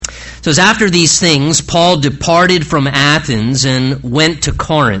says, after these things, Paul departed from Athens and went to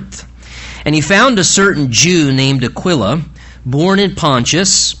Corinth. And he found a certain Jew named Aquila, born in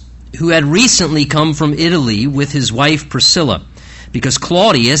Pontus, who had recently come from Italy with his wife Priscilla, because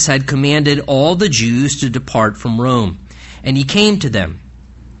Claudius had commanded all the Jews to depart from Rome. And he came to them.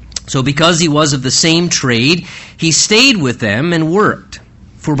 So because he was of the same trade, he stayed with them and worked,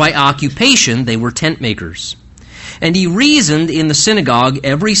 for by occupation they were tent makers. And he reasoned in the synagogue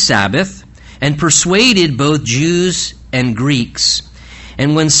every Sabbath, and persuaded both Jews and Greeks.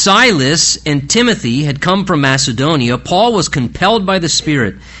 And when Silas and Timothy had come from Macedonia, Paul was compelled by the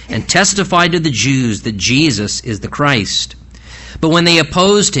Spirit, and testified to the Jews that Jesus is the Christ. But when they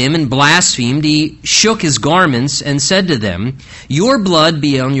opposed him and blasphemed, he shook his garments and said to them, "Your blood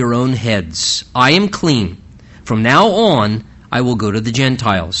be on your own heads. I am clean. From now on I will go to the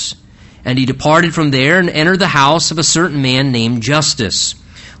Gentiles." And he departed from there and entered the house of a certain man named Justus,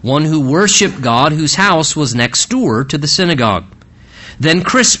 one who worshipped God, whose house was next door to the synagogue. Then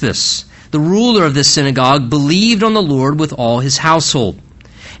Crispus, the ruler of the synagogue, believed on the Lord with all his household.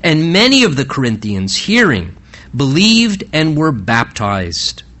 And many of the Corinthians, hearing, believed and were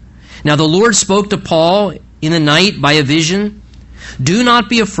baptized. Now the Lord spoke to Paul in the night by a vision, "Do not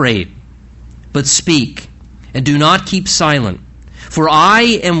be afraid, but speak, and do not keep silent. For I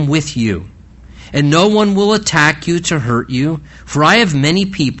am with you, and no one will attack you to hurt you, for I have many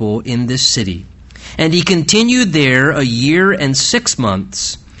people in this city." And he continued there 1 year and 6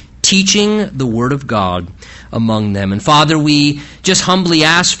 months, teaching the word of God among them. And Father, we just humbly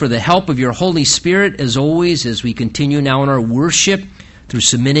ask for the help of your Holy Spirit, as always, as we continue now in our worship, through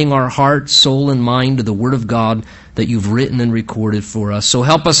submitting our heart, soul, and mind to the word of God that you've written and recorded for us. So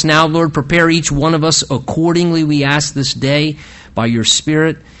help us now, Lord. Prepare each one of us accordingly, we ask this day, by your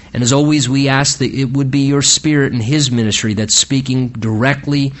Spirit. And as always, we ask that it would be your Spirit and his ministry that's speaking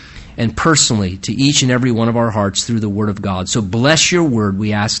directly and personally to each and every one of our hearts through the Word of God. So bless your word,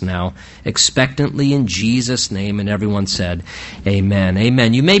 we ask now, expectantly in Jesus' name. And everyone said, amen.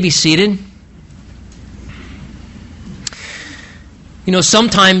 Amen. You may be seated. You know,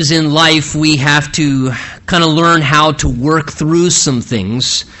 sometimes in life we have to kind of learn how to work through some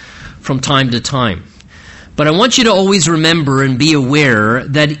things from time to time. But I want you to always remember and be aware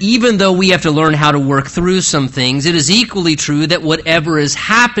that even though we have to learn how to work through some things, it is equally true that whatever is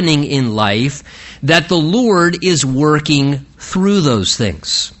happening in life, that the Lord is working through those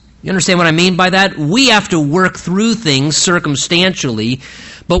things. You understand what I mean by that? We have to work through things circumstantially,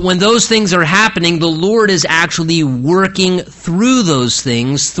 but when those things are happening, the Lord is actually working through those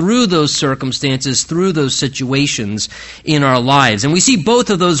things, through those circumstances, through those situations in our lives. And we see both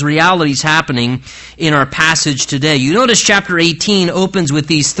of those realities happening in our passage today. You notice chapter 18 opens with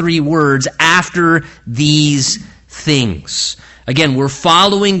these 3 words, "after these things." Again, we're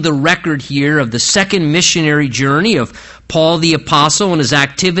following the record here of the second missionary journey of Paul the Apostle and his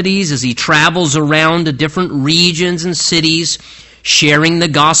activities as he travels around to different regions and cities, sharing the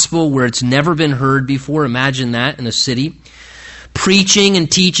gospel where it's never been heard before. Imagine that in a city. Preaching and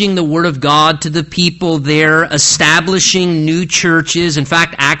teaching the word of God to the people there, establishing new churches. In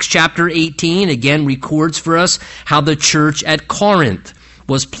fact, Acts chapter 18 again records for us how the church at Corinth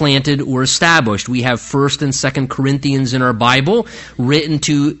was planted or established. We have 1st and 2nd Corinthians in our Bible, written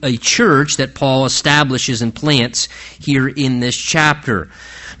to a church that Paul establishes and plants here in this chapter.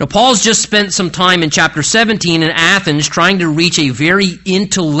 Now, Paul's just spent some time in chapter 17 in Athens trying to reach a very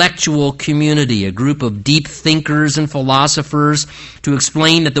intellectual community, a group of deep thinkers and philosophers, to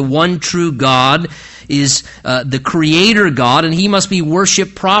explain that the one true God is the Creator God, and he must be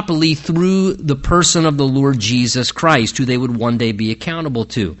worshipped properly through the person of the Lord Jesus Christ, who they would one day be accountable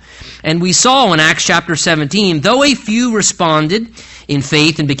to. And we saw in Acts chapter 17, though a few responded in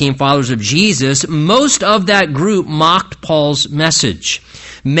faith and became followers of Jesus, most of that group mocked Paul's message.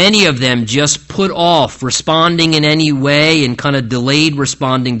 Many of them just put off responding in any way and kind of delayed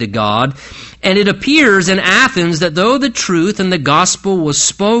responding to God. And it appears in Athens that though the truth and the gospel was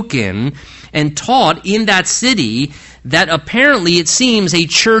spoken and taught in that city, that apparently it seems a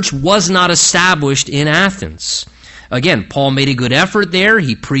church was not established in Athens. Again, Paul made a good effort there.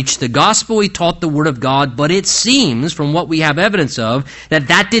 He preached the gospel. He taught the word of God. But it seems, from what we have evidence of,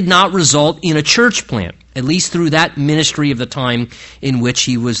 that did not result in a church plant, at least through that ministry of the time in which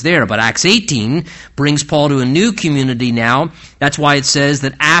he was there. But Acts 18 brings Paul to a new community now. That's why it says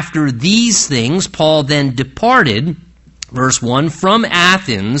that after these things, Paul then departed, verse 1, from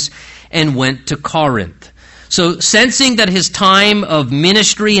Athens and went to Corinth. So sensing that his time of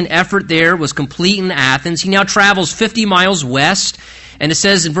ministry and effort there was complete in Athens, he now travels 50 miles west And it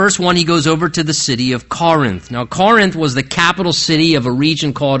says in verse 1, he goes over to the city of Corinth. Now, Corinth was the capital city of a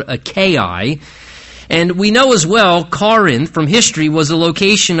region called Achaia. And we know as well, Corinth, from history, was the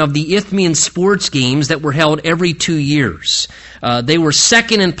location of the Isthmian sports games that were held every 2 years. They were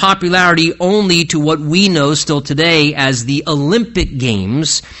second in popularity only to what we know still today as the Olympic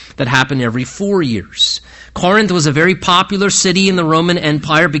Games that happen every 4 years. Corinth was a very popular city in the Roman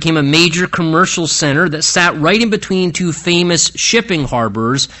Empire. It became a major commercial center that sat right in between two famous shipping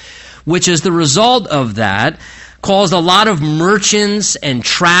harbors, which as the result of that caused a lot of merchants and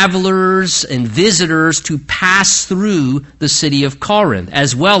travelers and visitors to pass through the city of Corinth,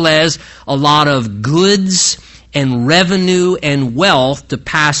 as well as a lot of goods and revenue and wealth to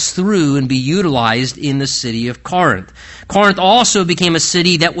pass through and be utilized in the city of Corinth. Corinth also became a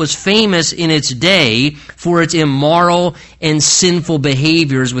city that was famous in its day for its immoral and sinful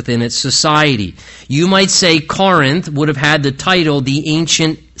behaviors within its society. You might say Corinth would have had the title the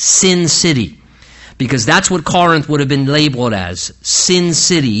ancient Sin City, because that's what Corinth would have been labeled as, Sin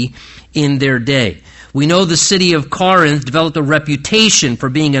City in their day. We know the city of Corinth developed a reputation for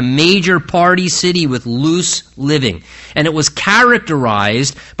being a major party city with loose living. And it was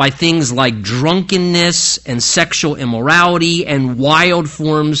characterized by things like drunkenness and sexual immorality and wild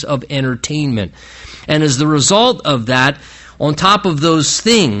forms of entertainment. And as the result of that, on top of those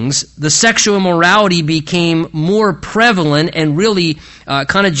things, the sexual immorality became more prevalent and really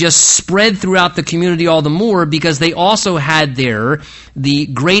kind of just spread throughout the community all the more because they also had there the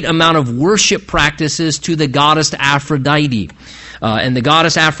great amount of worship practices to the goddess Aphrodite. And the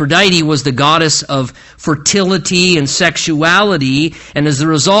goddess Aphrodite was the goddess of fertility and sexuality, and as a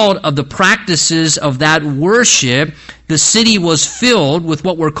result of the practices of that worship, the city was filled with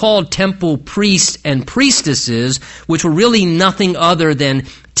what were called temple priests and priestesses, which were really nothing other than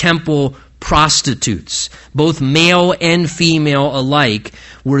temple prostitutes. Both male and female alike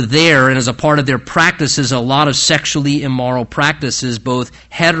were there, and as a part of their practices, a lot of sexually immoral practices, both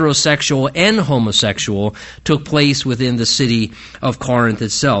heterosexual and homosexual, took place within the city of Corinth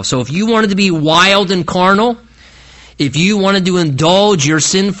itself. So if you wanted to be wild and carnal, if you wanted to indulge your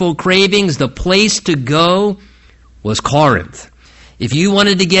sinful cravings, the place to go was Corinth. If you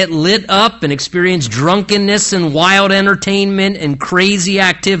wanted to get lit up and experience drunkenness and wild entertainment and crazy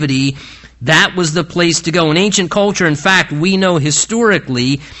activity, that was the place to go. In ancient culture, in fact, we know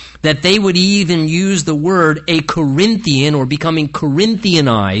historically that they would even use the word a Corinthian or becoming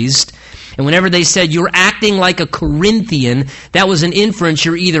Corinthianized. And whenever they said you're acting like a Corinthian, that was an inference.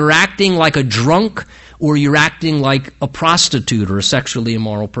 You're either acting like a drunk or you're acting like a prostitute or a sexually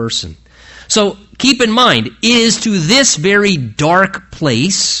immoral person. So keep in mind, it is to this very dark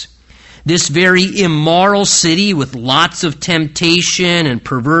place, this very immoral city with lots of temptation and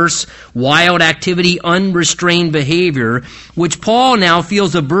perverse, wild activity, unrestrained behavior, which Paul now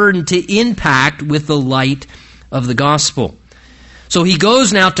feels a burden to impact with the light of the gospel. So he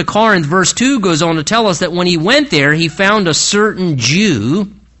goes now to Corinth. Verse 2 goes on to tell us that when he went there, he found a certain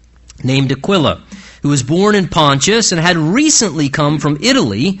Jew named Aquila, who was born in Pontus and had recently come from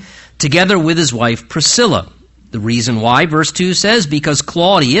Italy, together with his wife Priscilla. The reason why, verse 2 says, because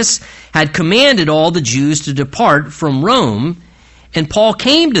Claudius had commanded all the Jews to depart from Rome, and Paul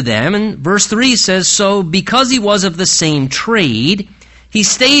came to them, and verse 3 says, so because he was of the same trade, he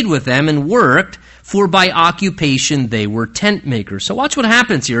stayed with them and worked, for by occupation they were tent makers. So watch what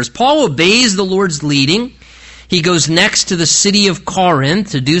happens here. As Paul obeys the Lord's leading, he goes next to the city of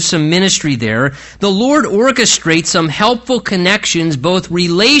Corinth to do some ministry there. The Lord orchestrates some helpful connections both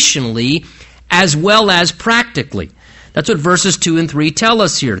relationally as well as practically. That's what verses 2 and 3 tell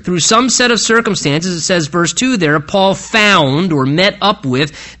us here. Through some set of circumstances, it says, verse 2 there, Paul found or met up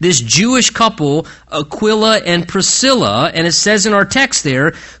with this Jewish couple, Aquila and Priscilla, and it says in our text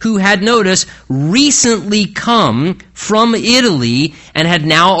there, who had, notice, recently come from Italy and had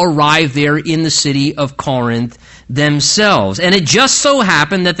now arrived there in the city of Corinth themselves. And it just so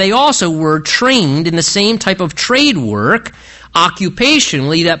happened that they also were trained in the same type of trade work,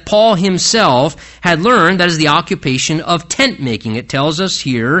 occupationally, that Paul himself had learned, that is the occupation of tent making. It tells us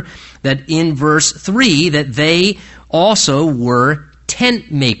here that in verse 3 that they also were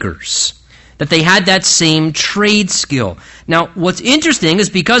tent makers, that they had that same trade skill. Now, what's interesting is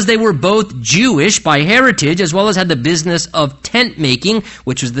because they were both Jewish by heritage, as well as had the business of tent making,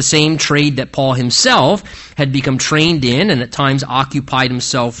 which was the same trade that Paul himself had become trained in and at times occupied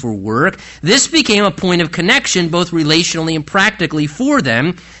himself for work, this became a point of connection both relationally and practically for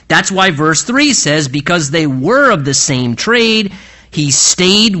them. That's why verse 3 says, because they were of the same trade, He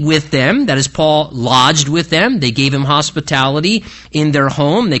stayed with them. That is, Paul lodged with them. They gave him hospitality in their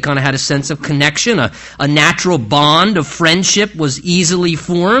home. They kind of had a sense of connection. A natural bond of friendship was easily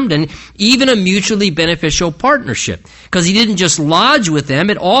formed, and even a mutually beneficial partnership. Because he didn't just lodge with them,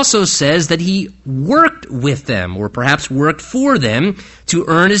 it also says that he worked with them, or perhaps worked for them, to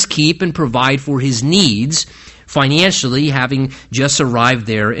earn his keep and provide for his needs financially, having just arrived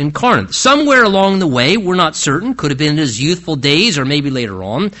there in Corinth. Somewhere along the way, we're not certain, could have been in his youthful days or maybe later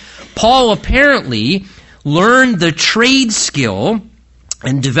on, Paul apparently learned the trade skill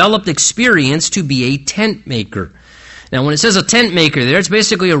and developed experience to be a tent maker. Now, when it says a tent maker there, it's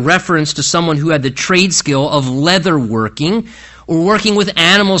basically a reference to someone who had the trade skill of leather working, or working with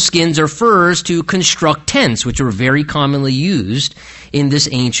animal skins or furs to construct tents, which were very commonly used in this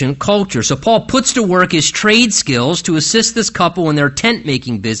ancient culture. So Paul puts to work his trade skills to assist this couple in their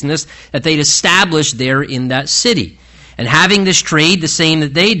tent-making business that they'd established there in that city. And having this trade, the same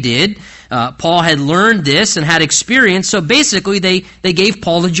that they did, Paul had learned this and had experience, so basically they gave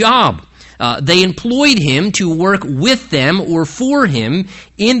Paul a job. They employed him to work with them or for him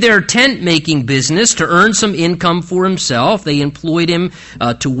in their tent-making business to earn some income for himself. They employed him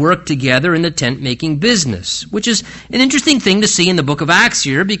to work together in the tent-making business, which is an interesting thing to see in the book of Acts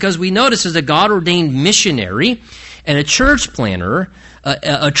here, because we notice as a God-ordained missionary and a church planner,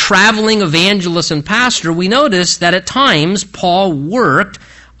 a traveling evangelist and pastor, we notice that at times Paul worked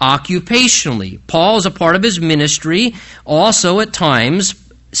occupationally. Paul, as a part of his ministry, also at times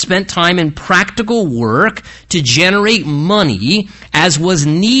spent time in practical work to generate money as was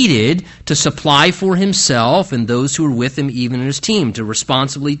needed to supply for himself and those who were with him, even in his team, to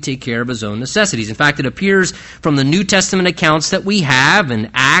responsibly take care of his own necessities. In fact, it appears from the New Testament accounts that we have,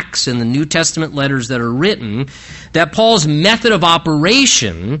 and Acts and the New Testament letters that are written, that Paul's method of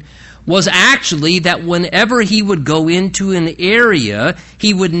operation was actually that whenever he would go into an area,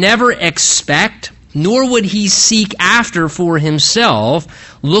 he would never expect, nor would he seek after for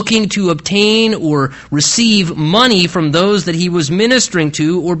himself, looking to obtain or receive money from those that he was ministering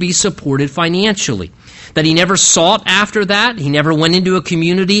to or be supported financially. That he never sought after that. He never went into a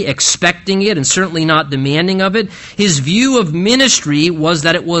community expecting it and certainly not demanding of it. His view of ministry was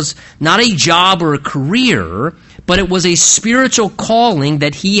that it was not a job or a career, but it was a spiritual calling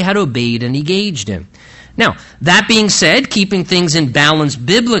that he had obeyed and engaged in. Now, that being said, keeping things in balance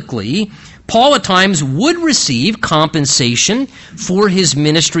biblically, Paul at times would receive compensation for his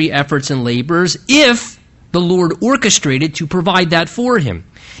ministry efforts and labors if the Lord orchestrated to provide that for him.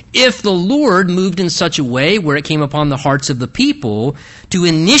 If the Lord moved in such a way where it came upon the hearts of the people to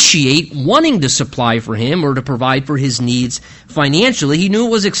initiate wanting to supply for him or to provide for his needs financially, he knew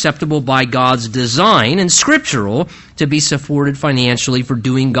it was acceptable by God's design and scriptural to be supported financially for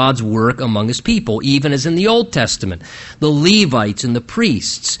doing God's work among his people, even as in the Old Testament. The Levites and the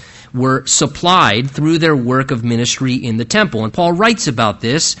priests were supplied through their work of ministry in the temple. And Paul writes about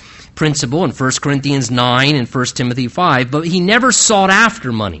this principle in 1 Corinthians 9 and 1 Timothy 5, but he never sought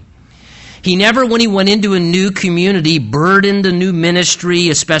after money. He never, when he went into a new community, burdened a new ministry,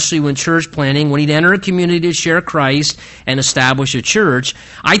 especially when church planting, when he'd enter a community to share Christ and establish a church.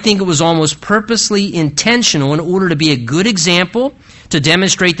 I think it was almost purposely intentional in order to be a good example, to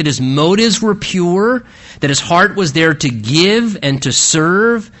demonstrate that his motives were pure, that his heart was there to give and to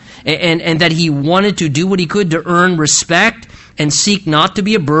serve, and that he wanted to do what he could to earn respect and seek not to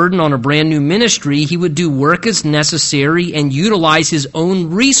be a burden on a brand new ministry. He would do work as necessary and utilize his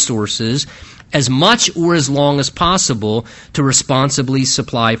own resources as much or as long as possible to responsibly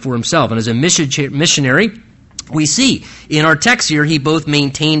supply for himself. And as a missionary, we see in our text here, he both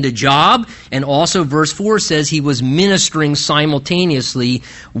maintained a job and also verse 4 says he was ministering simultaneously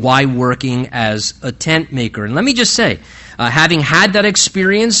while working as a tent maker. And let me just say, having had that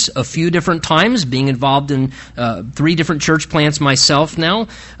experience a few different times, being involved in 3 different church plants myself now,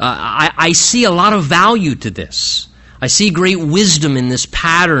 I see a lot of value to this. I see great wisdom in this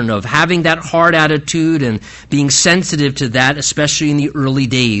pattern of having that hard attitude and being sensitive to that, especially in the early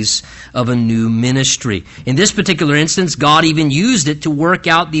days of a new ministry. In this particular instance, God even used it to work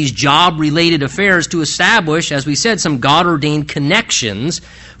out these job-related affairs to establish, as we said, some God-ordained connections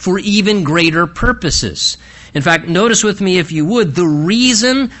for even greater purposes. In fact, notice with me, if you would, the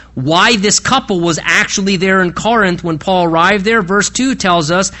reason why this couple was actually there in Corinth when Paul arrived there. Verse 2 tells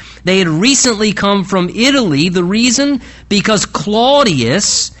us they had recently come from Italy. The reason? Because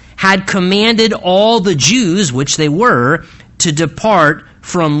Claudius had commanded all the Jews, which they were, to depart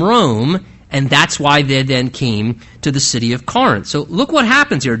from Rome, and that's why they then came to the city of Corinth. So look what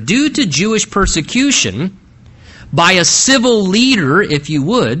happens here. Due to Jewish persecution by a civil leader, if you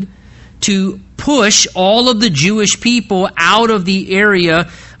would, to push all of the Jewish people out of the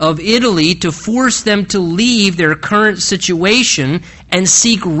area of Italy to force them to leave their current situation and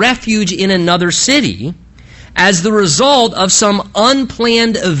seek refuge in another city as the result of some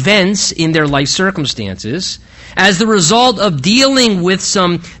unplanned events in their life circumstances, as the result of dealing with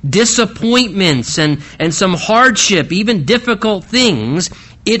some disappointments and some hardship, even difficult things.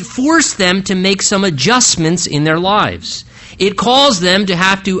 It forced them to make some adjustments in their lives. It caused them to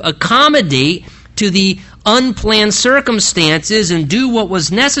have to accommodate to the unplanned circumstances and do what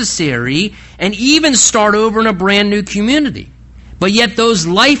was necessary and even start over in a brand new community. But yet those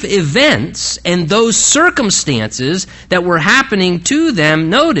life events and those circumstances that were happening to them,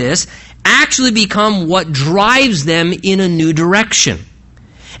 notice, actually become what drives them in a new direction.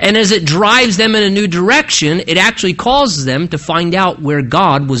 And as it drives them in a new direction, it actually causes them to find out where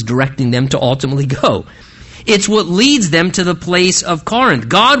God was directing them to ultimately go. It's what leads them to the place of Corinth.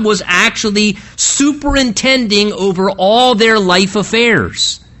 God was actually superintending over all their life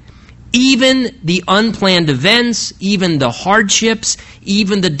affairs. Even the unplanned events, even the hardships,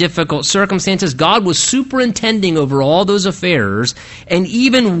 even the difficult circumstances, God was superintending over all those affairs and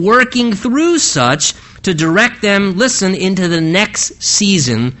even working through such to direct them, listen, into the next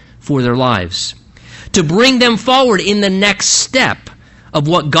season for their lives. To bring them forward in the next step of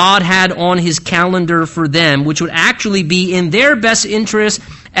what God had on His calendar for them, which would actually be in their best interest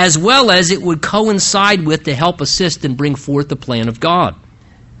as well as it would coincide with to help assist and bring forth the plan of God.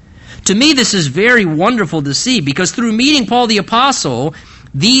 To me, this is very wonderful to see because through meeting Paul the Apostle,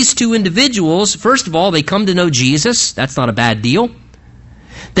 these two individuals, first of all, they come to know Jesus. That's not a bad deal.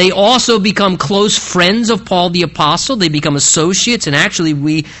 They also become close friends of Paul the Apostle. They become associates, and actually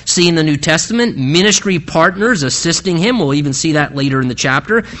we see in the New Testament ministry partners assisting him. We'll even see that later in the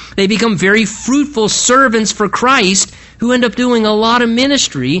chapter. They become very fruitful servants for Christ who end up doing a lot of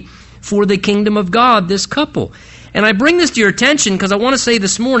ministry for the kingdom of God, this couple. And I bring this to your attention because I want to say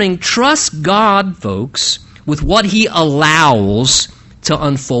this morning, trust God, folks, with what He allows to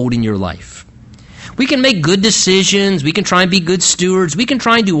unfold in your life. We can make good decisions. We can try and be good stewards. We can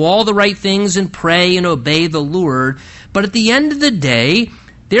try and do all the right things and pray and obey the Lord. But at the end of the day,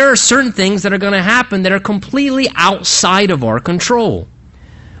 there are certain things that are going to happen that are completely outside of our control.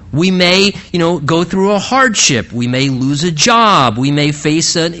 We may, go through a hardship. We may lose a job. We may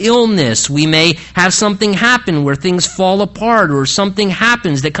face an illness. We may have something happen where things fall apart or something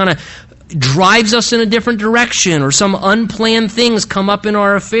happens that kind of drives us in a different direction or some unplanned things come up in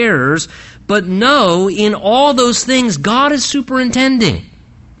our affairs. But no, in all those things, God is superintending.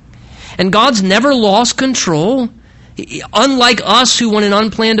 And God's never lost control. Unlike us who, when an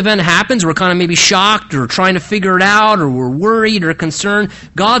unplanned event happens, we're kind of maybe shocked or trying to figure it out or we're worried or concerned,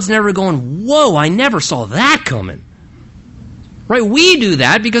 God's never going, whoa, I never saw that coming. Right? We do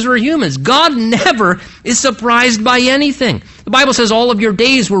that because we're humans. God never is surprised by anything. The Bible says all of your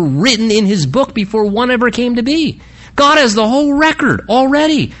days were written in His book before one ever came to be. God has the whole record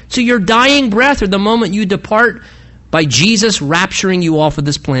already. So your dying breath or the moment you depart by Jesus rapturing you off of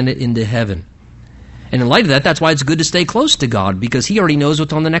this planet into heaven. And in light of that, that's why it's good to stay close to God, because He already knows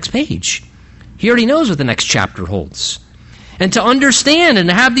what's on the next page. He already knows what the next chapter holds. And to understand and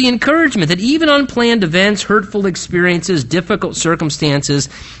to have the encouragement that even unplanned events, hurtful experiences, difficult circumstances,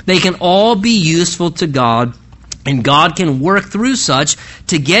 they can all be useful to God, and God can work through such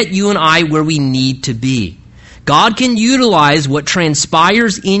to get you and I where we need to be. God can utilize what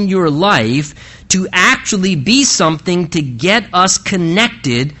transpires in your life to actually be something to get us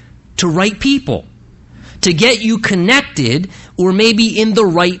connected to right people. To get you connected or maybe in the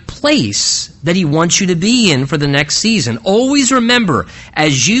right place that He wants you to be in for the next season. Always remember,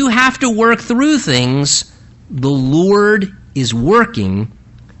 as you have to work through things, the Lord is working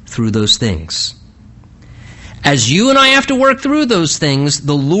through those things. As you and I have to work through those things,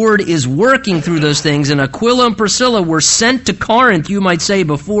 the Lord is working through those things. And Aquila and Priscilla were sent to Corinth, you might say,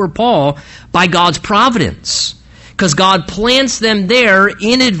 before Paul, by God's providence. Because God plants them there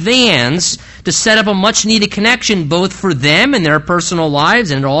in advance to set up a much-needed connection both for them and their personal lives,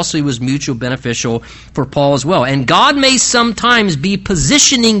 and it also was mutually beneficial for Paul as well. And God may sometimes be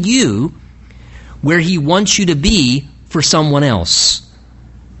positioning you where He wants you to be for someone else.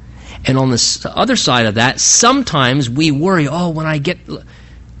 And on the other side of that, sometimes we worry, when I get,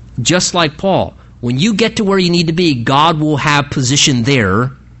 just like Paul, when you get to where you need to be, God will have positioned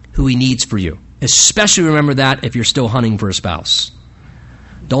there who He needs for you. Especially remember that if you're still hunting for a spouse.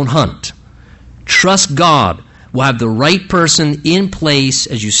 Don't hunt. Trust God will have the right person in place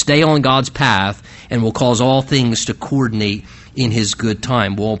as you stay on God's path and will cause all things to coordinate in His good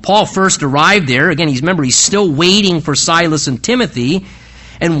time. Well, Paul first arrived there. Again, he's still waiting for Silas and Timothy.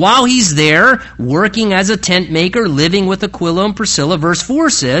 And while he's there, working as a tent maker, living with Aquila and Priscilla, verse 4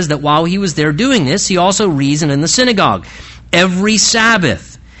 says that while he was there doing this, he also reasoned in the synagogue every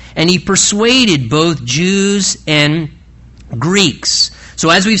Sabbath. And he persuaded both Jews and Greeks. So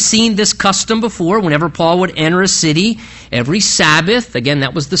as we've seen this custom before, whenever Paul would enter a city, every Sabbath, again,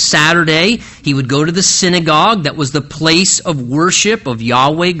 that was the Saturday, he would go to the synagogue. That was the place of worship of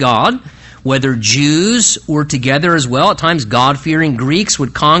Yahweh God. Whether Jews or together as well, at times God-fearing Greeks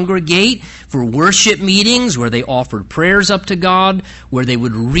would congregate for worship meetings where they offered prayers up to God, where they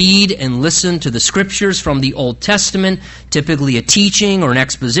would read and listen to the Scriptures from the Old Testament. Typically a teaching or an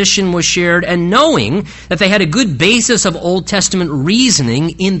exposition was shared, and knowing that they had a good basis of Old Testament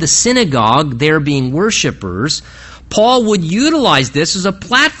reasoning in the synagogue, there being worshipers, Paul would utilize this as a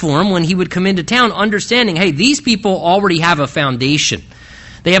platform when he would come into town, understanding, hey, these people already have a foundation.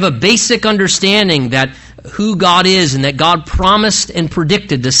 They have a basic understanding that who God is and that God promised and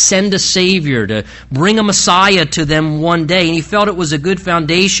predicted to send a Savior, to bring a Messiah to them one day. And he felt it was a good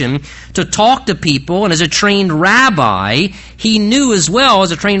foundation to talk to people. And as a trained rabbi, he knew as well,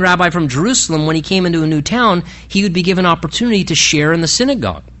 as a trained rabbi from Jerusalem, when he came into a new town, he would be given opportunity to share in the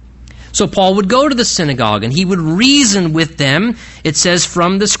synagogue. So Paul would go to the synagogue and he would reason with them. It says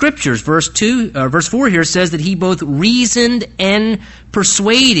from the Scriptures. Verse 4 here says that he both reasoned and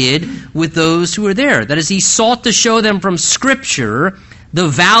persuaded with those who were there. That is, he sought to show them from Scripture the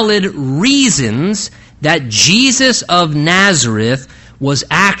valid reasons that Jesus of Nazareth was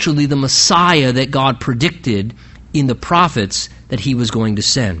actually the Messiah that God predicted in the prophets that he was going to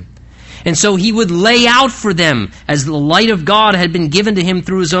send. And so he would lay out for them, as the light of God had been given to him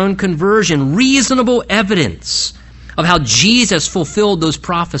through his own conversion, reasonable evidence of how Jesus fulfilled those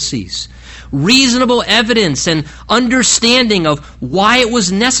prophecies. Reasonable evidence and understanding of why it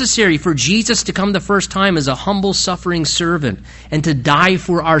was necessary for Jesus to come the first time as a humble, suffering servant and to die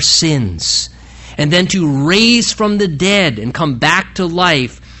for our sins, and then to raise from the dead and come back to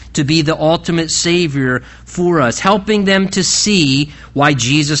life to be the ultimate Savior for us, helping them to see why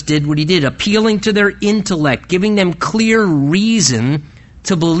Jesus did what he did, appealing to their intellect, giving them clear reason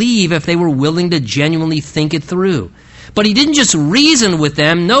to believe if they were willing to genuinely think it through. But he didn't just reason with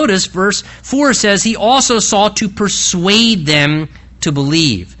them. Notice verse 4 says he also sought to persuade them to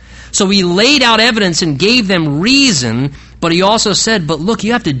believe. So he laid out evidence and gave them reason, but he also said, but look,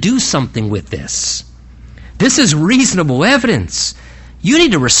 you have to do something with this. This is reasonable evidence. You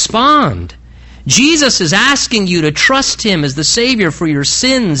need to respond. Jesus is asking you to trust him as the Savior for your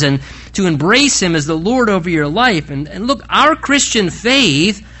sins and to embrace him as the Lord over your life. And look, our Christian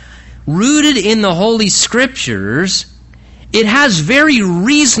faith, rooted in the Holy Scriptures, it has very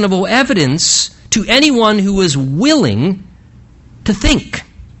reasonable evidence to anyone who is willing to think.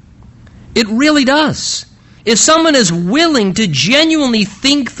 It really does. If someone is willing to genuinely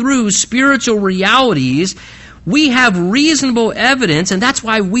think through spiritual realities, we have reasonable evidence, and that's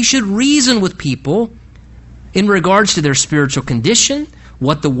why we should reason with people in regards to their spiritual condition,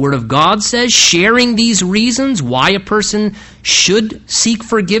 what the Word of God says, sharing these reasons, why a person should seek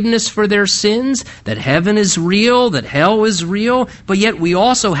forgiveness for their sins, that heaven is real, that hell is real, but yet we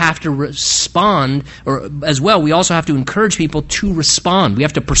also have to respond, or as well, we also have to encourage people to respond. We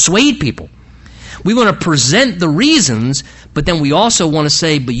have to persuade people. We want to present the reasons, but then we also want to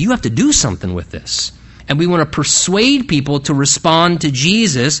say, but you have to do something with this. And we want to persuade people to respond to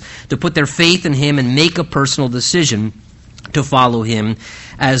Jesus, to put their faith in him and make a personal decision to follow him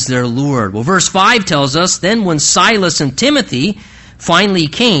as their Lord. Well, verse 5 tells us, then when Silas and Timothy finally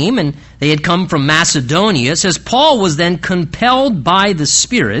came, and they had come from Macedonia, it says, Paul was then compelled by the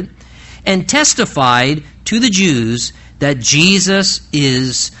Spirit and testified to the Jews that Jesus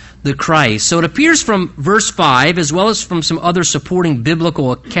is the Christ. So it appears from verse 5, as well as from some other supporting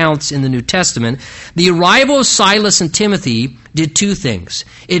biblical accounts in the New Testament, the arrival of Silas and Timothy did two things.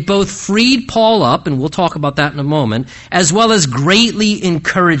 It both freed Paul up, and we'll talk about that in a moment, as well as greatly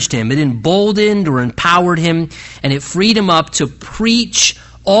encouraged him. It emboldened or empowered him, and it freed him up to preach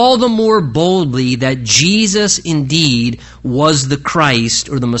all the more boldly that Jesus indeed was the Christ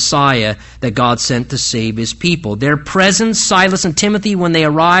or the Messiah that God sent to save his people. Their presence, Silas and Timothy, when they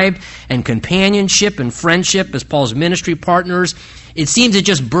arrived, and companionship and friendship as Paul's ministry partners, it seems it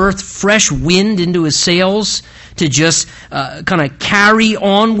just birthed fresh wind into his sails to just kind of carry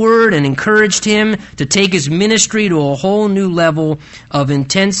onward, and encouraged him to take his ministry to a whole new level of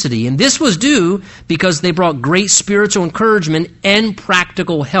intensity. And this was due because they brought great spiritual encouragement and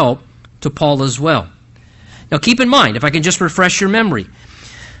practical help to Paul as well. Now keep in mind, if I can just refresh your memory,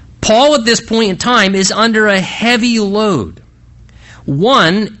 Paul at this point in time is under a heavy load.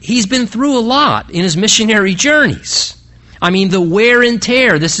 One, he's been through a lot in his missionary journeys. I mean, the wear and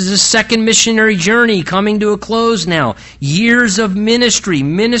tear. This is his second missionary journey coming to a close now. Years of ministry,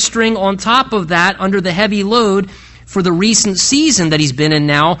 ministering on top of that under the heavy load for the recent season that he's been in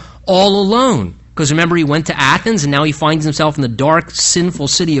now all alone. Because remember, he went to Athens and now he finds himself in the dark, sinful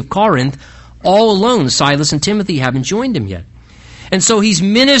city of Corinth all alone. Silas and Timothy haven't joined him yet. And so he's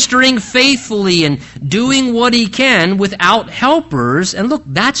ministering faithfully and doing what he can without helpers. And look,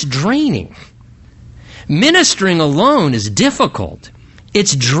 that's draining. Ministering alone is difficult.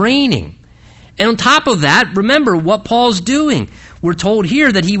 It's draining. And on top of that, remember what Paul's doing. We're told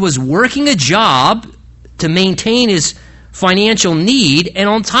here that he was working a job to maintain his financial need, and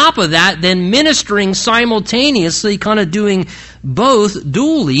on top of that, then ministering simultaneously, kind of doing both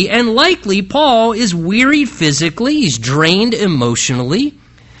dually, and likely Paul is wearied physically, he's drained emotionally,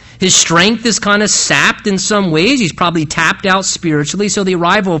 his strength is kind of sapped in some ways, he's probably tapped out spiritually, so the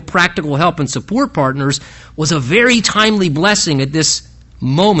arrival of practical help and support partners was a very timely blessing at this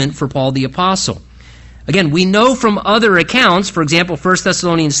moment for Paul the Apostle. Again, we know from other accounts, for example, 1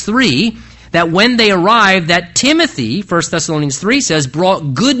 Thessalonians 3, that when they arrived, that Timothy, 1 Thessalonians 3 says,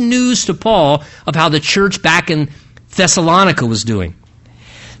 brought good news to Paul of how the church back in Thessalonica was doing.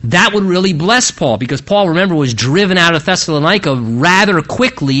 That would really bless Paul, because Paul, remember, was driven out of Thessalonica rather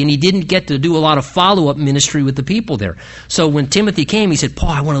quickly, and he didn't get to do a lot of follow-up ministry with the people there. So when Timothy came, he said, Paul,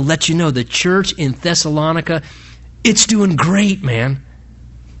 I want to let you know the church in Thessalonica, it's doing great, man.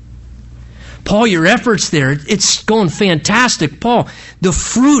 Paul, your efforts there, it's going fantastic. Paul, the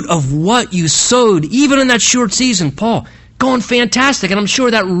fruit of what you sowed, even in that short season, Paul, going fantastic. And I'm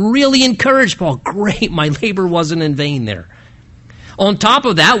sure that really encouraged Paul. Great, my labor wasn't in vain there. On top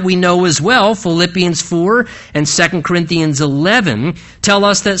of that, we know as well, Philippians 4 and 2 Corinthians 11 tell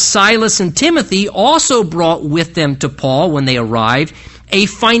us that Silas and Timothy also brought with them to Paul when they arrived a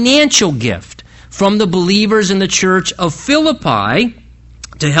financial gift from the believers in the church of Philippi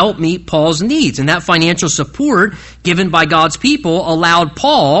to help meet Paul's needs. And that financial support given by God's people allowed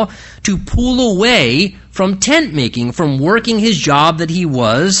Paul to pull away from tent making, from working his job that he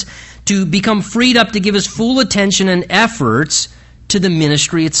was, to become freed up to give his full attention and efforts to the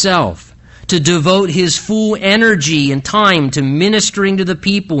ministry itself, to devote his full energy and time to ministering to the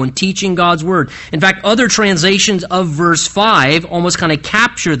people and teaching God's word. In fact, other translations of verse 5 almost kind of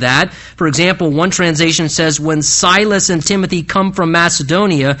capture that. For example, one translation says, when Silas and Timothy come from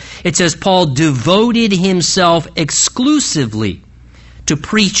Macedonia, it says Paul devoted himself exclusively to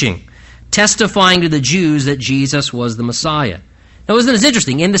preaching, testifying to the Jews that Jesus was the Messiah. Now, isn't this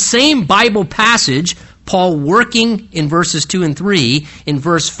interesting? In the same Bible passage, Paul working in verses 2 and 3, in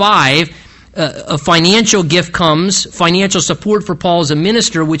verse 5, a financial gift comes, financial support for Paul as a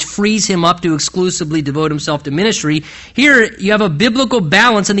minister, which frees him up to exclusively devote himself to ministry. Here you have a biblical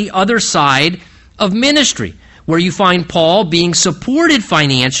balance on the other side of ministry, where you find Paul being supported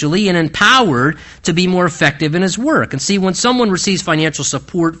financially and empowered to be more effective in his work. And see, when someone receives financial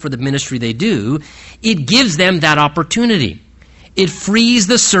support for the ministry they do, it gives them that opportunity. It frees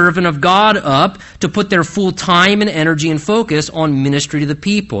the servant of God up to put their full time and energy and focus on ministry to the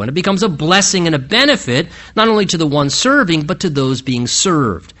people. And it becomes a blessing and a benefit, not only to the one serving, but to those being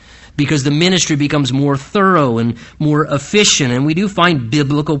served. Because the ministry becomes more thorough and more efficient. And we do find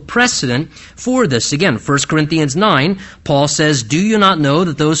biblical precedent for this. Again, 1 Corinthians 9, Paul says, do you not know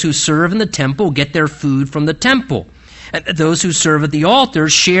that those who serve in the temple get their food from the temple? And that those who serve at the altar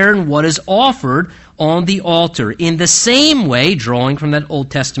share in what is offered on the altar. In the same way, drawing from that Old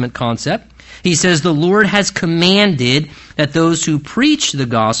Testament concept, he says the Lord has commanded that those who preach the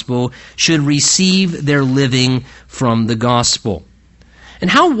gospel should receive their living from the gospel. And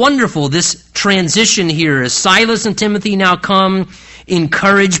how wonderful this transition here is. Silas and Timothy now come,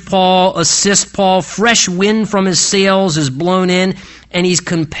 encourage Paul, assist Paul. Fresh wind from his sails is blown in, and he's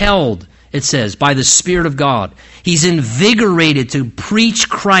compelled, it says, by the Spirit of God. He's invigorated to preach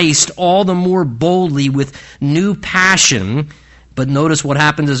Christ all the more boldly with new passion. But notice what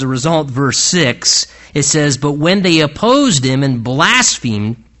happens as a result. Verse 6, it says, but when they opposed him and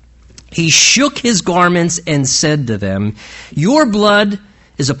blasphemed, he shook his garments and said to them, your blood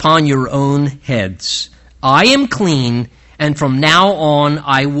is upon your own heads. I am clean, and from now on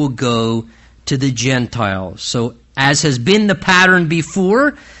I will go to the Gentiles. So as has been the pattern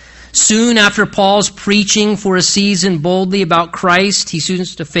before, soon after Paul's preaching for a season boldly about Christ, he soon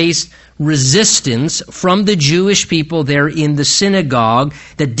to face resistance from the Jewish people there in the synagogue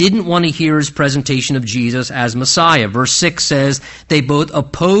that didn't want to hear his presentation of Jesus as Messiah. Verse 6 says, they both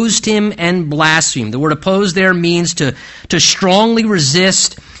opposed him and blasphemed. The word oppose there means to strongly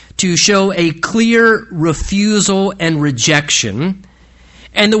resist, to show a clear refusal and rejection.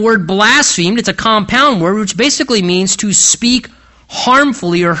 And the word blasphemed, it's a compound word, which basically means to speak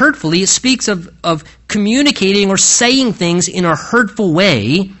harmfully or hurtfully. It speaks of communicating or saying things in a hurtful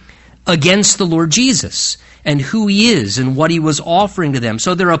way against the Lord Jesus and who he is and what he was offering to them.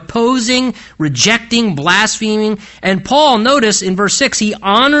 So they're opposing, rejecting, blaspheming. And Paul, notice in verse 6, he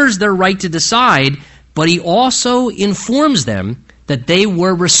honors their right to decide, but he also informs them that they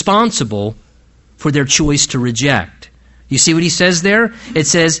were responsible for their choice to reject. You see what he says there? It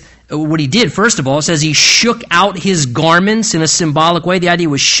says, what he did, first of all, it says he shook out his garments in a symbolic way. The idea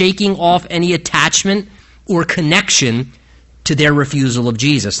was shaking off any attachment or connection to their refusal of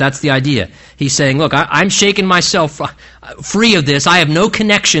Jesus. That's the idea. He's saying, look, I'm shaking myself free of this. I have no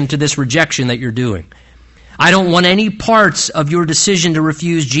connection to this rejection that you're doing. I don't want any parts of your decision to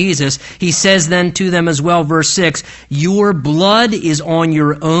refuse Jesus. He says then to them as well, verse 6, your blood is on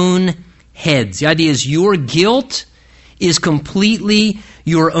your own heads. The idea is your guilt is completely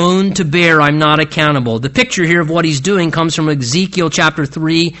your own to bear. I'm not accountable. The picture here of what he's doing comes from Ezekiel chapter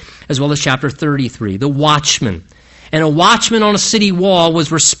 3 as well as chapter 33. The watchman. And a watchman on a city wall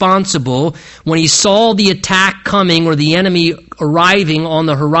was responsible when he saw the attack coming or the enemy arriving on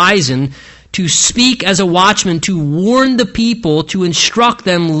the horizon to speak as a watchman, to warn the people, to instruct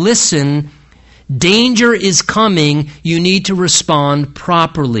them, listen, danger is coming, you need to respond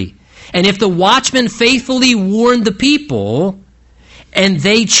properly. And if the watchman faithfully warned the people and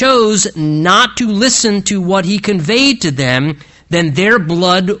they chose not to listen to what he conveyed to them, then their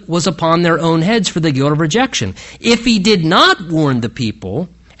blood was upon their own heads for the guilt of rejection. If he did not warn the people,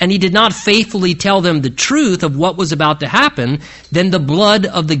 and he did not faithfully tell them the truth of what was about to happen, then the blood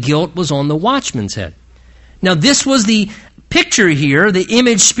of the guilt was on the watchman's head. Now this was the picture here, the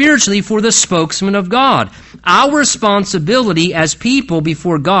image spiritually for the spokesman of God. Our responsibility as people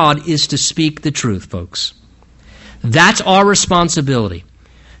before God is to speak the truth, folks. That's our responsibility.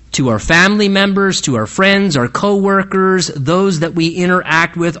 To our family members, to our friends, our co-workers, those that we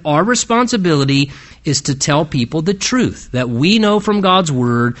interact with, our responsibility is to tell people the truth that we know from God's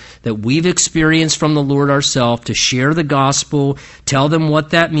Word, that we've experienced from the Lord ourselves, to share the gospel, tell them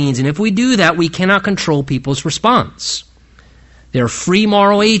what that means. And if we do that, we cannot control people's response. They're free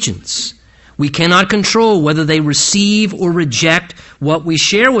moral agents. We cannot control whether they receive or reject what we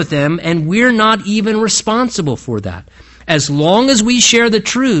share with them, and we're not even responsible for that. As long as we share the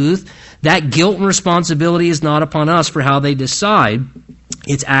truth, that guilt and responsibility is not upon us for how they decide.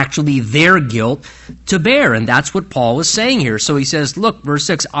 It's actually their guilt to bear. And that's what Paul is saying here. So he says, look, verse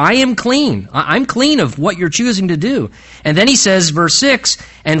 6, I am clean. I'm clean of what you're choosing to do. And then he says, verse 6,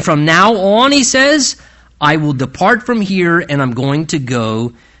 and from now on, he says, I will depart from here and I'm going to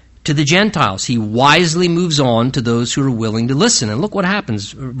go to the Gentiles. He wisely moves on to those who are willing to listen. And look what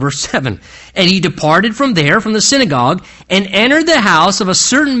happens, verse 7. And he departed from there, from the synagogue, and entered the house of a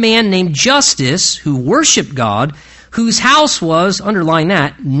certain man named Justus, who worshipped God, whose house was, underline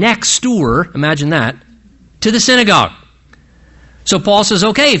that, next door, imagine that, to the synagogue. So Paul says,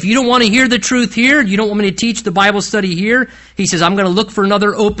 okay, if you don't want to hear the truth here, you don't want me to teach the Bible study here, he says, I'm going to look for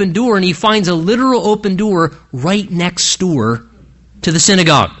another open door, and he finds a literal open door right next door to the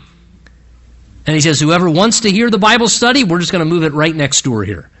synagogue. And he says, whoever wants to hear the Bible study, we're just going to move it right next door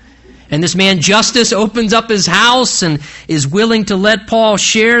here. And this man, Justus, opens up his house and is willing to let Paul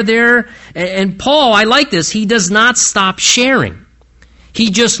share there. And Paul, I like this, he does not stop sharing.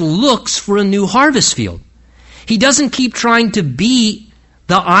 He just looks for a new harvest field. He doesn't keep trying to be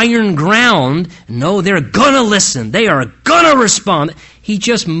the iron ground. No, they're going to listen. They are going to respond. He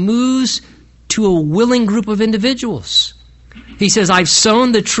just moves to a willing group of individuals. He says, I've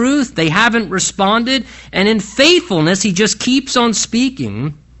sown the truth. They haven't responded. And in faithfulness, he just keeps on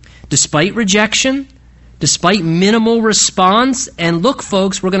speaking despite rejection, despite minimal response. And look,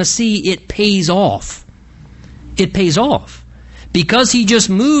 folks, we're going to see it pays off. It pays off. Because he just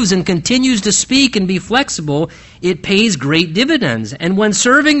moves and continues to speak and be flexible, it pays great dividends. And when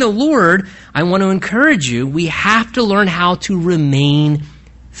serving the Lord, I want to encourage you, we have to learn how to remain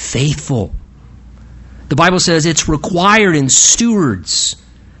faithful. The Bible says it's required in stewards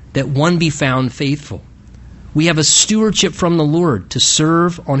that one be found faithful. We have a stewardship from the Lord to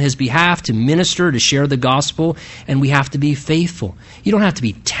serve on his behalf, to minister, to share the gospel, and we have to be faithful. You don't have to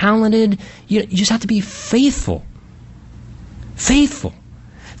be talented. You just have to be faithful. Faithful.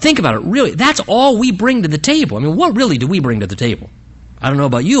 Think about it, really. That's all we bring to the table. I mean, what really do we bring to the table? I don't know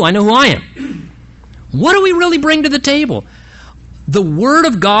about you. I know who I am. What do we really bring to the table? The Word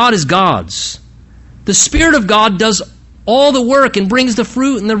of God is God's. The Spirit of God does all the work and brings the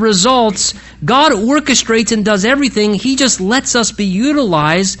fruit and the results. God orchestrates and does everything. He just lets us be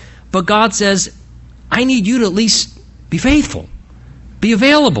utilized. But God says, I need you to at least be faithful. Be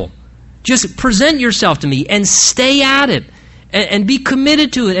available. Just present yourself to me and stay at it and be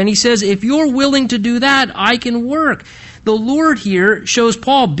committed to it. And he says, if you're willing to do that, I can work. The Lord here shows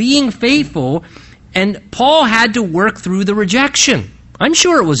Paul being faithful, and Paul had to work through the rejection. I'm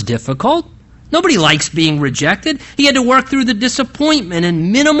sure it was difficult. Nobody likes being rejected. He had to work through the disappointment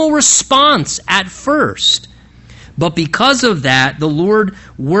and minimal response at first. But because of that, the Lord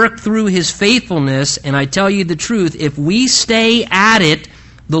worked through his faithfulness, and I tell you the truth, if we stay at it,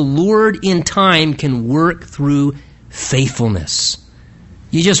 the Lord in time can work through faithfulness.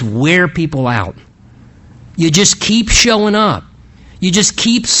 You just wear people out. You just keep showing up. You just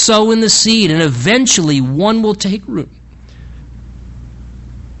keep sowing the seed, and eventually one will take root.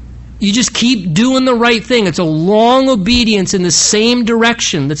 You just keep doing the right thing. It's a long obedience in the same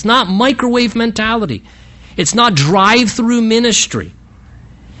direction. It's not microwave mentality. It's not drive-through ministry.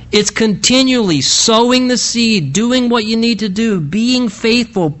 It's continually sowing the seed, doing what you need to do, being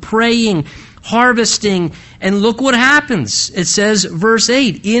faithful, praying, harvesting, and look what happens. It says, verse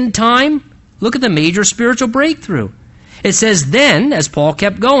 8, in time, look at the major spiritual breakthrough. It says, then, as Paul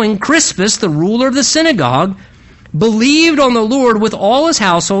kept going, Crispus, the ruler of the synagogue, believed on the Lord with all his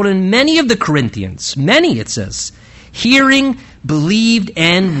household, and many of the Corinthians, many it says, hearing, believed,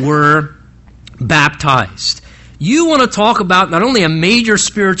 and were baptized. You want to talk about not only a major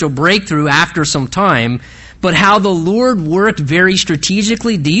spiritual breakthrough after some time, but how the Lord worked very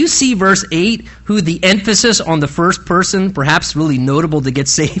strategically. Do you see verse 8, who the emphasis on the first person, perhaps really notable to get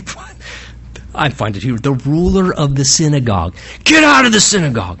saved? I find it here, the ruler of the synagogue. Get out of the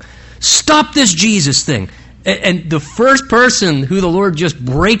synagogue. Stop this Jesus thing. And the first person who the Lord just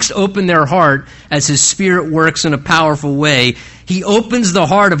breaks open their heart as his Spirit works in a powerful way, he opens the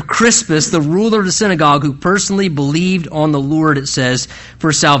heart of Crispus, the ruler of the synagogue, who personally believed on the Lord, it says,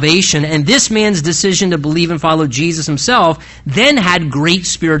 for salvation. And this man's decision to believe and follow Jesus himself then had great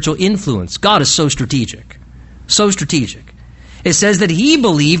spiritual influence. God is so strategic. So strategic. It says that he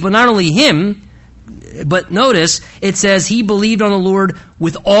believed, but not only him, but notice, it says he believed on the Lord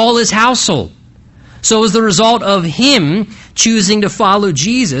with all his household. So as the result of him choosing to follow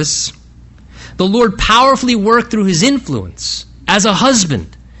Jesus, the Lord powerfully worked through his influence as a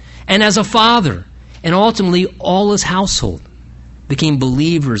husband and as a father, and ultimately all his household became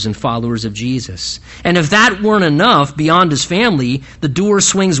believers and followers of Jesus. And if that weren't enough, beyond his family, the door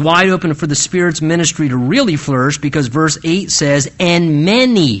swings wide open for the Spirit's ministry to really flourish, because verse 8 says, and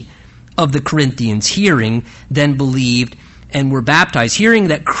many of the Corinthians, hearing, then believed and were baptized. Hearing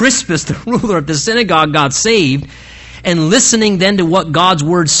that Crispus, the ruler of the synagogue, got saved, and listening then to what God's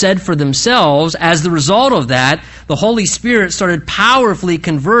word said for themselves, as the result of that, the Holy Spirit started powerfully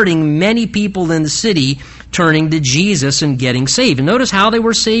converting many people in the city, turning to Jesus and getting saved. And notice how they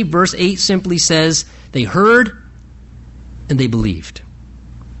were saved. Verse 8 simply says, they heard and they believed.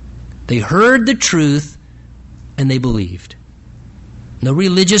 They heard the truth and they believed. No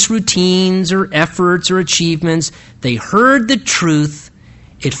religious routines or efforts or achievements. They heard the truth.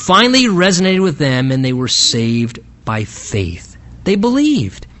 It finally resonated with them, and they were saved by faith. They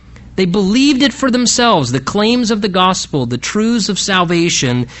believed. They believed it for themselves, the claims of the gospel, the truths of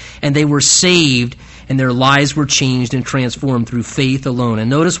salvation, and they were saved, and their lives were changed and transformed through faith alone.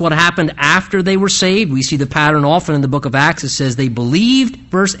 And notice what happened after they were saved. We see the pattern often in the book of Acts. It says they believed,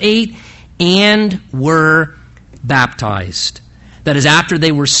 verse 8, and were baptized. That is, after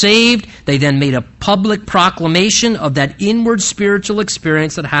they were saved, they then made a public proclamation of that inward spiritual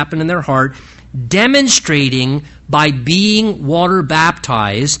experience that happened in their heart, demonstrating by being water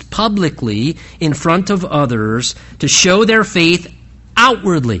baptized publicly in front of others to show their faith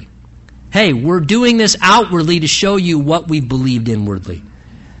outwardly. Hey, we're doing this outwardly to show you what we've believed inwardly.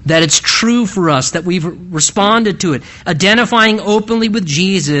 That it's true for us, that we've responded to it, identifying openly with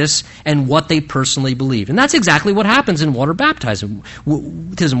Jesus and what they personally believe. And that's exactly what happens in water baptism.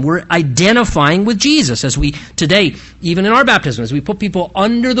 We're identifying with Jesus. As we, today, even in our baptism, as we put people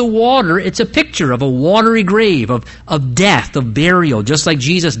under the water, it's a picture of a watery grave, of death, of burial, just like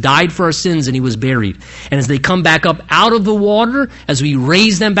Jesus died for our sins and he was buried. And as they come back up out of the water, as we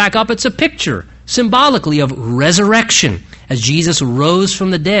raise them back up, it's a picture, symbolically, of resurrection, as Jesus rose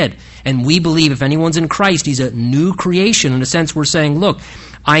from the dead. And we believe if anyone's in Christ, he's a new creation. In a sense, we're saying, look,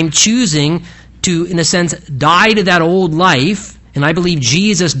 I'm choosing to, in a sense, die to that old life, and I believe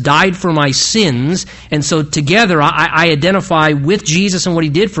Jesus died for my sins, and so together I identify with Jesus and what he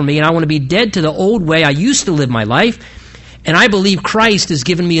did for me, and I want to be dead to the old way I used to live my life, and I believe Christ has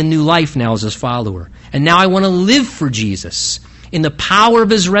given me a new life now as his follower. And now I want to live for Jesus in the power of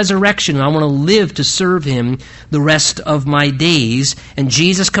his resurrection, and I want to live to serve him the rest of my days. And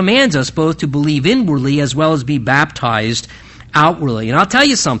Jesus commands us both to believe inwardly as well as be baptized outwardly. And I'll tell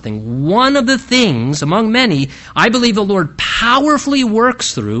you something. One of the things, among many, I believe the Lord powerfully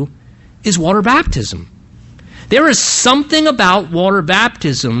works through is water baptism. There is something about water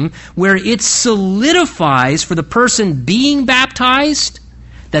baptism where it solidifies for the person being baptized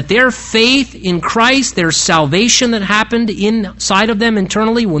that their faith in Christ, their salvation that happened inside of them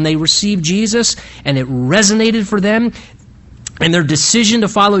internally when they received Jesus, and it resonated for them, and their decision to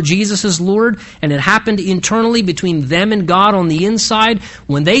follow Jesus as Lord, and it happened internally between them and God on the inside,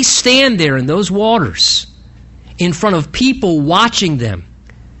 when they stand there in those waters in front of people watching them,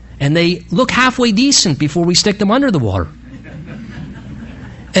 and they look halfway decent before we stick them under the water.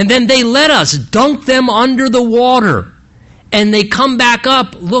 And then they let us dunk them under the water, and they come back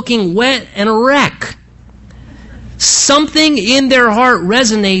up looking wet and a wreck. Something in their heart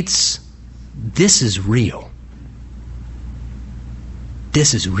resonates. This is real.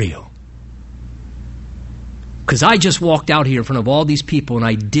 This is real. Because I just walked out here in front of all these people, and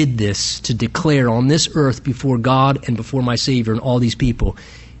I did this to declare on this earth before God and before my Savior and all these people,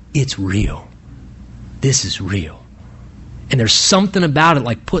 it's real. This is real. And there's something about it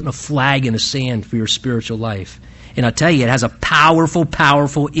like putting a flag in the sand for your spiritual life. And I tell you, it has a powerful,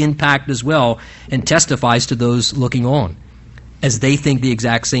 powerful impact as well, and testifies to those looking on as they think the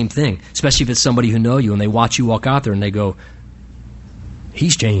exact same thing, especially if it's somebody who know you and they watch you walk out there and they go,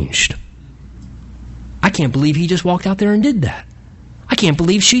 he's changed. I can't believe he just walked out there and did that. I can't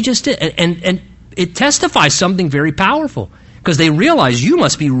believe she just did. And it testifies something very powerful, because they realize you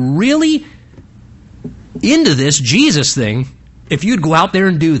must be really into this Jesus thing if you'd go out there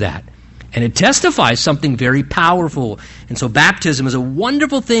and do that. And it testifies something very powerful. And so baptism is a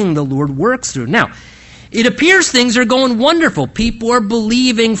wonderful thing the Lord works through. Now, it appears things are going wonderful. People are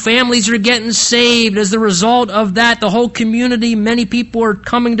believing. Families are getting saved. As the result of that, the whole community, many people are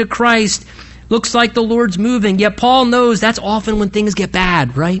coming to Christ. Looks like the Lord's moving. Yet Paul knows that's often when things get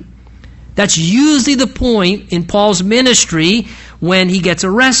bad, right? That's usually the point in Paul's ministry when he gets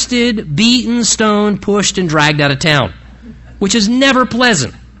arrested, beaten, stoned, pushed, and dragged out of town, which is never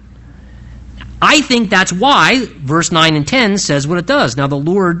pleasant. I think that's why verse 9 and 10 says what it does. Now the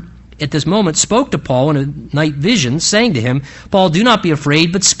Lord at this moment spoke to Paul in a night vision, saying to him, Paul, do not be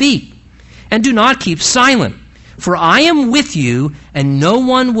afraid, but speak, and do not keep silent. For I am with you, and no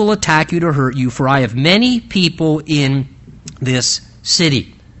one will attack you to hurt you, for I have many people in this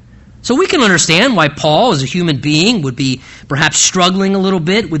city. So we can understand why Paul, as a human being, would be perhaps struggling a little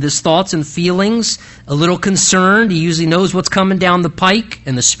bit with his thoughts and feelings, a little concerned. He usually knows what's coming down the pike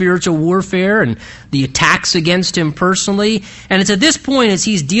and the spiritual warfare and the attacks against him personally. And it's at this point, as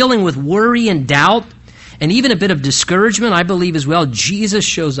he's dealing with worry and doubt and even a bit of discouragement, I believe as well, Jesus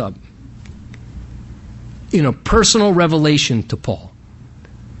shows up in a personal revelation to Paul.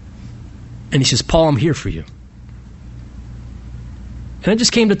 And he says, Paul, I'm here for you. And I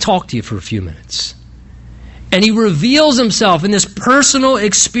just came to talk to you for a few minutes. And he reveals himself in this personal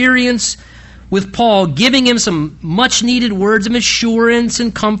experience with Paul, giving him some much-needed words of assurance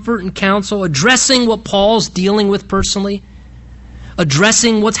and comfort and counsel, addressing what Paul's dealing with personally,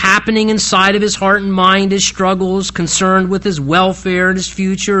 addressing what's happening inside of his heart and mind, his struggles, concerned with his welfare and his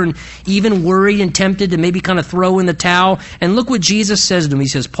future, and even worried and tempted to maybe kind of throw in the towel. And look what Jesus says to him. He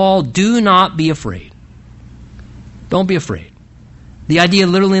says, Paul, do not be afraid. Don't be afraid. The idea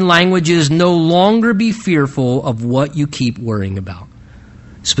literally in language is no longer be fearful of what you keep worrying about.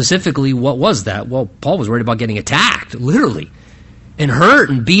 Specifically, what was that? Well, Paul was worried about getting attacked, literally, and hurt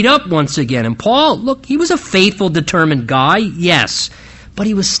and beat up once again. And Paul, look, he was a faithful, determined guy, yes, but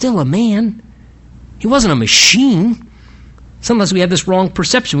he was still a man. He wasn't a machine. Sometimes we have this wrong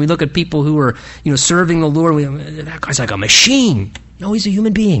perception. We look at people who are, serving the Lord. That guy's like a machine. No, he's a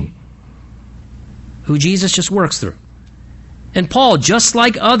human being who Jesus just works through. And Paul, just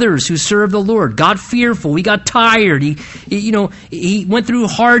like others who served the Lord, got fearful. He got tired. He went through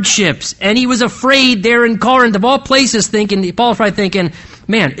hardships, and he was afraid there in Corinth, of all places, Paul's probably thinking,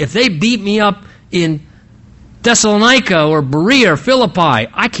 man, if they beat me up in Thessalonica or Berea or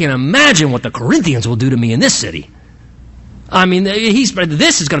Philippi, I can't imagine what the Corinthians will do to me in this city. I mean,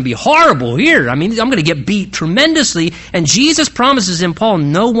 this is going to be horrible here. I mean, I'm going to get beat tremendously. And Jesus promises him, Paul,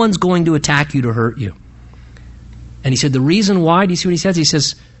 no one's going to attack you to hurt you. And he said, the reason why, do you see what he says? He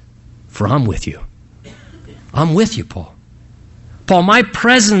says, for I'm with you. I'm with you, Paul. Paul, my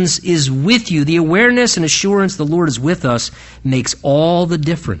presence is with you. The awareness and assurance the Lord is with us makes all the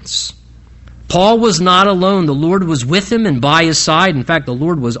difference. Paul was not alone. The Lord was with him and by his side. In fact, the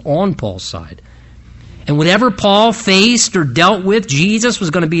Lord was on Paul's side. And whatever Paul faced or dealt with, Jesus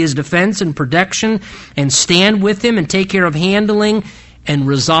was going to be his defense and protection and stand with him and take care of handling and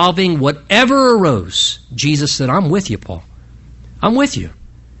resolving whatever arose. Jesus said, I'm with you, Paul. I'm with you.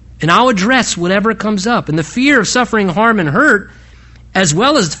 And I'll address whatever comes up. And the fear of suffering harm and hurt, as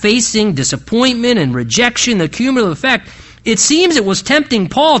well as facing disappointment and rejection, the cumulative effect, it seems it was tempting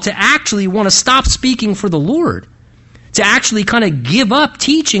Paul to actually want to stop speaking for the Lord, to actually kind of give up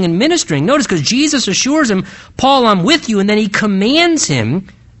teaching and ministering. Notice, because Jesus assures him, Paul, I'm with you, and then he commands him,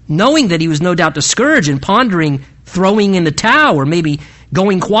 knowing that he was no doubt discouraged and pondering throwing in the towel or maybe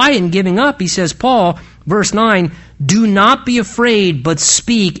going quiet and giving up. He says, Paul, verse 9, do not be afraid, but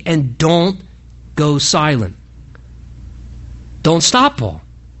speak and don't go silent. Don't stop, Paul.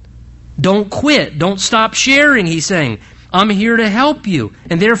 Don't quit. Don't stop sharing, he's saying. I'm here to help you,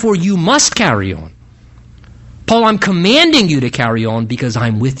 and therefore you must carry on. Paul, I'm commanding you to carry on because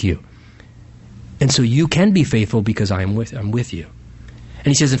I'm with you. And so you can be faithful because I'm with you. And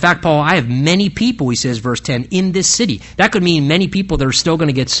he says, in fact, Paul, I have many people, he says, verse 10, in this city. That could mean many people that are still going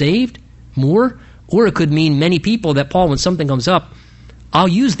to get saved, more, or it could mean many people that, Paul, when something comes up, I'll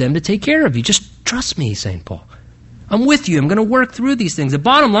use them to take care of you. Just trust me, he's saying, Paul. I'm with you. I'm going to work through these things. The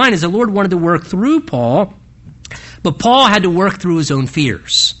bottom line is the Lord wanted to work through Paul, but Paul had to work through his own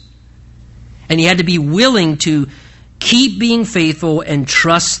fears. And he had to be willing to keep being faithful and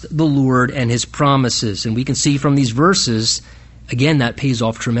trust the Lord and his promises. And we can see from these verses, again, that pays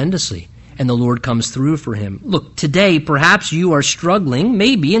off tremendously. And the Lord comes through for him. Look, today, perhaps you are struggling,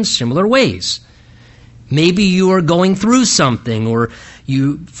 maybe in similar ways. Maybe you are going through something or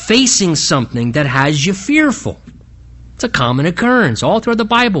you facing something that has you fearful. It's a common occurrence. All throughout the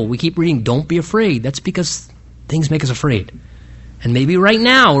Bible, we keep reading, don't be afraid. That's because things make us afraid. And maybe right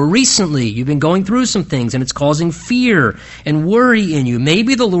now or recently, you've been going through some things and it's causing fear and worry in you.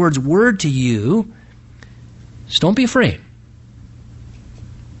 Maybe the Lord's word to you is don't be afraid.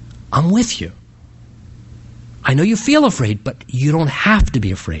 I'm with you. I know you feel afraid, but you don't have to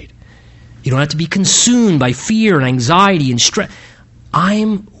be afraid. You don't have to be consumed by fear and anxiety and stress.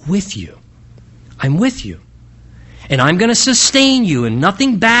 I'm with you. I'm with you. And I'm going to sustain you, and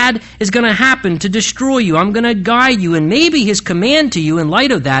nothing bad is going to happen to destroy you. I'm going to guide you, and maybe his command to you in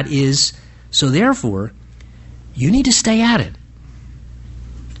light of that is, so therefore, you need to stay at it.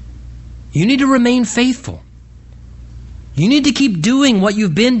 You need to remain faithful. You need to keep doing what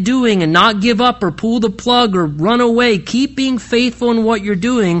you've been doing and not give up or pull the plug or run away. Keep being faithful in what you're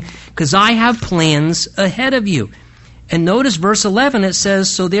doing because I have plans ahead of you. And notice verse 11, it says,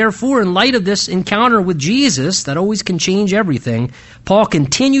 so therefore, in light of this encounter with Jesus, that always can change everything, Paul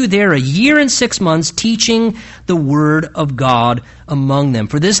continued there 1 year and 6 months teaching the word of God among them.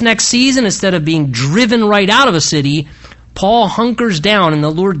 For this next season, instead of being driven right out of a city, Paul hunkers down and the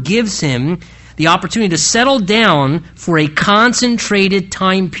Lord gives him the opportunity to settle down for a concentrated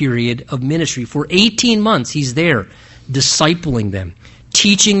time period of ministry. For 18 months, he's there, discipling them,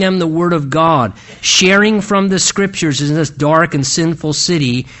 teaching them the Word of God, sharing from the Scriptures in this dark and sinful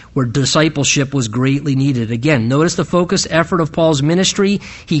city where discipleship was greatly needed. Again, notice the focused effort of Paul's ministry.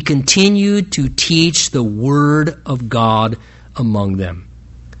 He continued to teach the Word of God among them.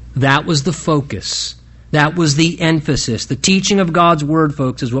 That was the focus. That was the emphasis. The teaching of God's Word,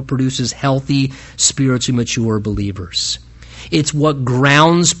 folks, is what produces healthy, spiritually mature believers. It's what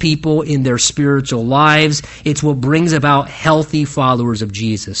grounds people in their spiritual lives. It's what brings about healthy followers of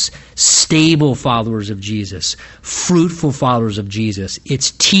Jesus, stable followers of Jesus, fruitful followers of Jesus.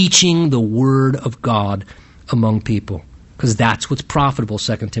 It's teaching the Word of God among people, because that's what's profitable,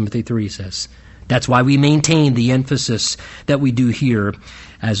 2 Timothy 3 says. That's why we maintain the emphasis that we do here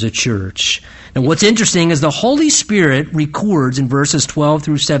as a church. And what's interesting is the Holy Spirit records in verses 12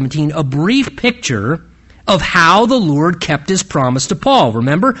 through 17 a brief picture of how the Lord kept his promise to Paul.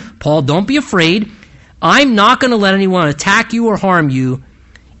 Remember, Paul, don't be afraid. I'm not going to let anyone attack you or harm you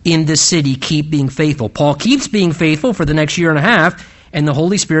in this city. Keep being faithful. Paul keeps being faithful for the next year and a half, and the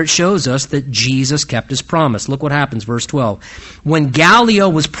Holy Spirit shows us that Jesus kept his promise. Look what happens, verse 12. When Gallio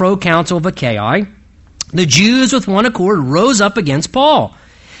was proconsul of Achaia, the Jews with one accord rose up against Paul,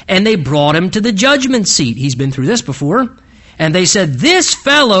 and they brought him to the judgment seat. He's been through this before. And they said, this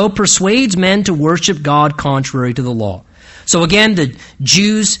fellow persuades men to worship God contrary to the law. So again, the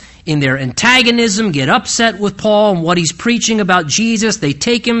Jews in their antagonism get upset with Paul and what he's preaching about Jesus. They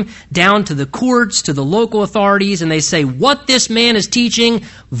take him down to the courts, to the local authorities, and they say, what this man is teaching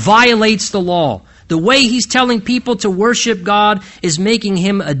violates the law. The way he's telling people to worship God is making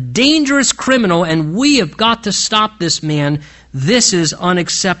him a dangerous criminal, and we have got to stop this man. This is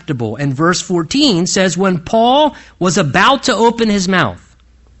unacceptable. And verse 14 says, when Paul was about to open his mouth,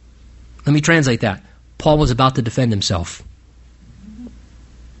 let me translate that. Paul was about to defend himself.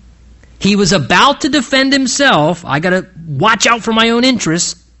 He was about to defend himself. I got to watch out for my own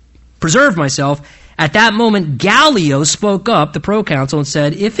interests, preserve myself. At that moment, Gallio spoke up, the proconsul, and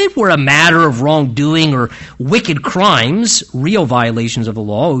said, if it were a matter of wrongdoing or wicked crimes, real violations of the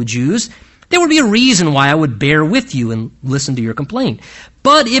law, O Jews, there would be a reason why I would bear with you and listen to your complaint.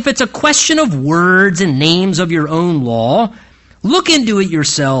 But if it's a question of words and names of your own law, look into it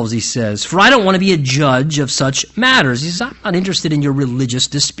yourselves, he says, for I don't want to be a judge of such matters. He says, I'm not interested in your religious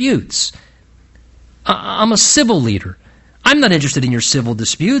disputes. I'm a civil leader. I'm not interested in your civil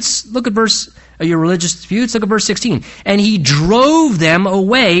disputes. Look at your religious disputes. Look at verse 16. And he drove them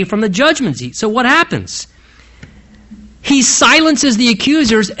away from the judgment seat. So what happens? He silences the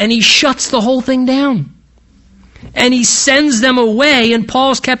accusers and he shuts the whole thing down. And he sends them away, and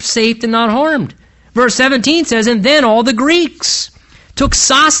Paul's kept safe and not harmed. Verse 17 says, and then all the Greeks took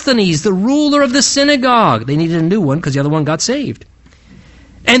Sosthenes, the ruler of the synagogue. They needed a new one because the other one got saved.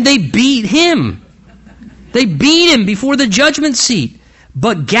 And they beat him. They beat him before the judgment seat.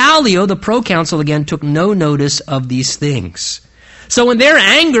 But Gallio, the proconsul, again, took no notice of these things. So in their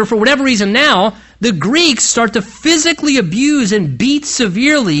anger, for whatever reason now, the Greeks start to physically abuse and beat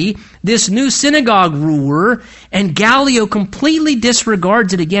severely this new synagogue ruler, and Gallio completely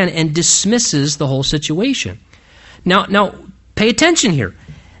disregards it again and dismisses the whole situation. Now, pay attention here.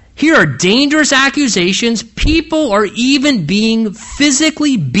 Here are dangerous accusations. People are even being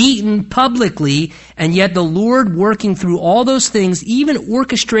physically beaten publicly, and yet the Lord, working through all those things, even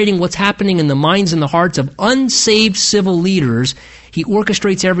orchestrating what's happening in the minds and the hearts of unsaved civil leaders, he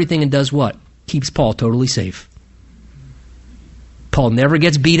orchestrates everything and does what? Keeps Paul totally safe. Paul never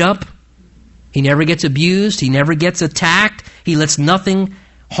gets beat up. He never gets abused. He never gets attacked. He lets nothing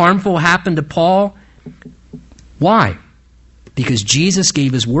harmful happen to Paul. Why? Because Jesus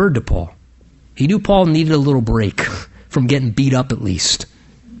gave his word to Paul. He knew Paul needed a little break from getting beat up at least.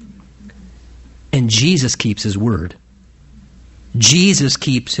 And Jesus keeps his word. Jesus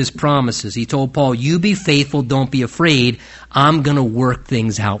keeps his promises. He told Paul, you be faithful, don't be afraid. I'm going to work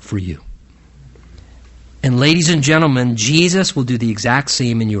things out for you. And ladies and gentlemen, Jesus will do the exact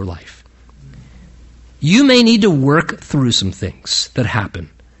same in your life. You may need to work through some things that happen.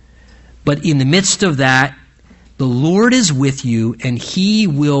 But in the midst of that, the Lord is with you, and he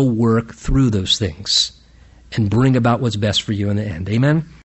will work through those things and bring about what's best for you in the end. Amen?